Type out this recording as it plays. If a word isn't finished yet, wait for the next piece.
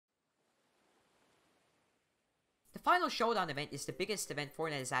Final Showdown Event is the biggest event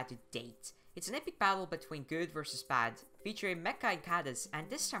Fortnite has had to date. It's an epic battle between good versus bad, featuring Mecha and Cattus, and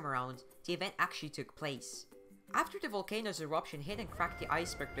this time around, the event actually took place. After the volcano's eruption hit and cracked the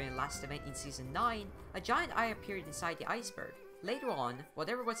iceberg during the last event in Season 9, a giant eye appeared inside the iceberg. Later on,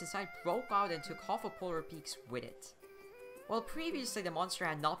 whatever was inside broke out and took half of Polar Peaks with it. While previously the monster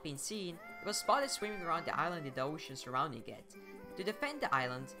had not been seen, it was spotted swimming around the island in the ocean surrounding it. To defend the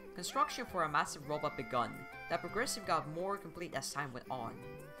island, construction for a massive robot begun, that progressively got more complete as time went on.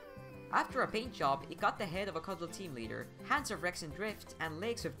 After a paint job, it got the head of a cuddle team leader, hands of Rex and Drift, and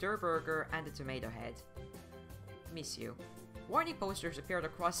legs of Durburger and the Tomato Head. Miss you. Warning posters appeared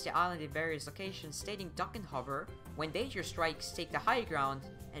across the island in various locations stating duck and hover, when danger strikes take the high ground,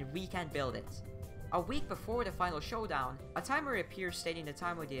 and we can build it. A week before the final showdown, a timer appears stating the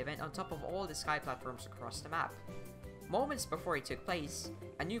time of the event on top of all the sky platforms across the map. Moments before it took place,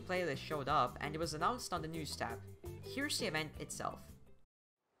 a new playlist showed up and it was announced on the news tab. Here's the event itself.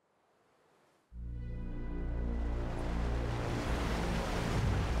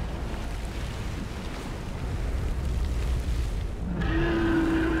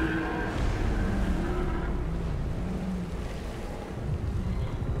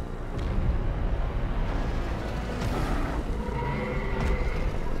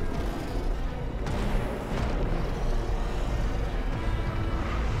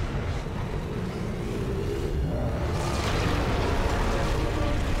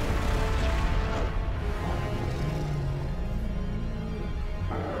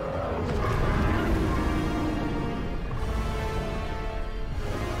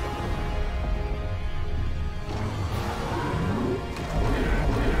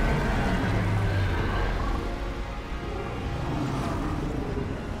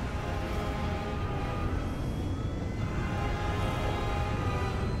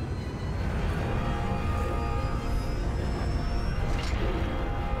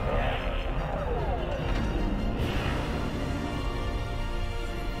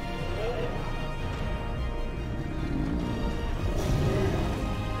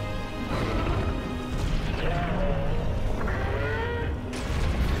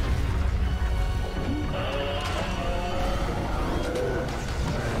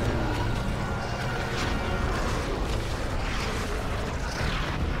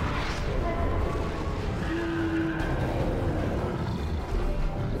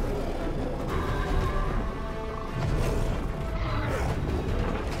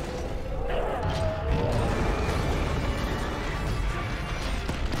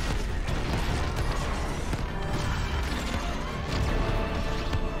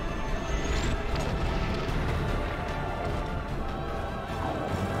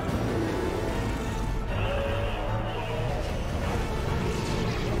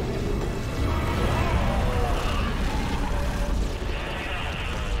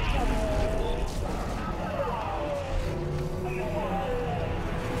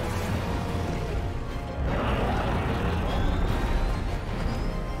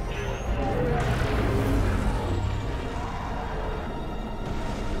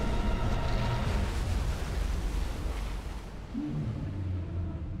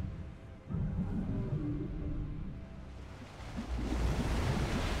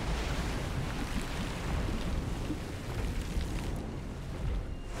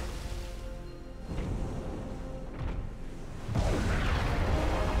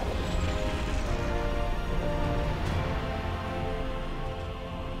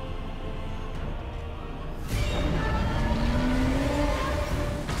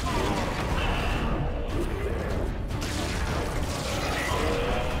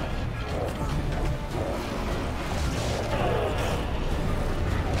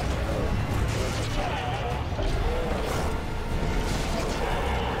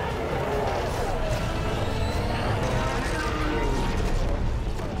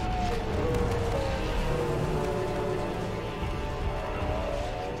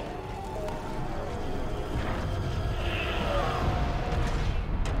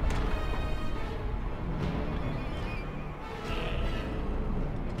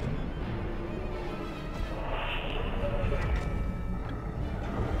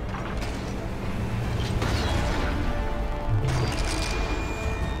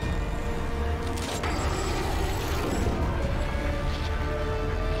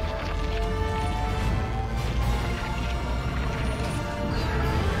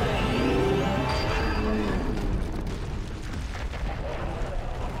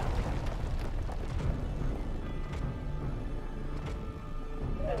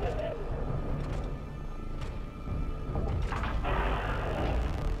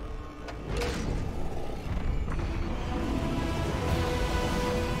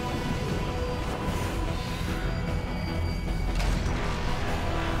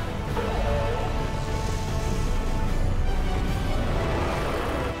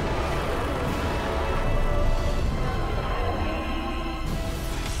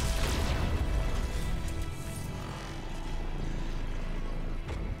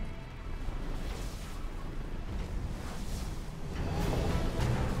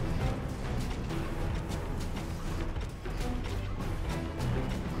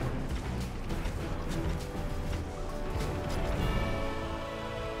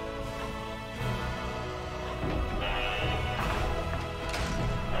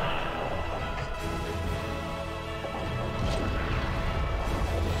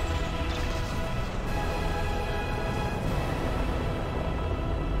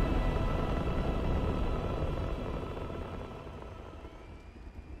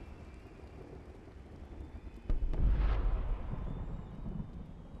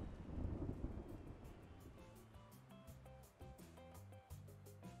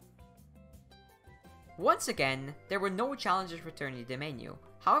 Once again, there were no challenges returning to the menu.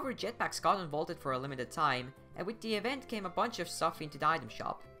 However, jetpacks got unvaulted for a limited time, and with the event came a bunch of stuff into the item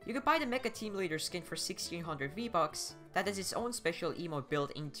shop. You could buy the Mecha Team Leader skin for 1600 V-Bucks that has its own special emote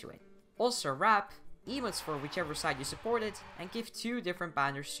built into it. Also a wrap, emotes for whichever side you supported, and give 2 different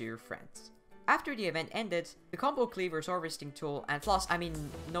banners to your friends. After the event ended, the Combo Cleaver's harvesting tool and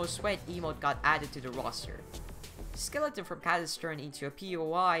no sweat emote got added to the roster. Skeleton from Cattus turned into a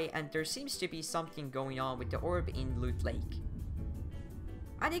POI, and there seems to be something going on with the orb in Loot Lake.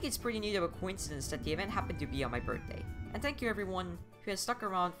 I think it's pretty neat of a coincidence that the event happened to be on my birthday, and thank you everyone who has stuck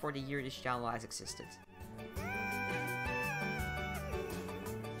around for the year this channel has existed.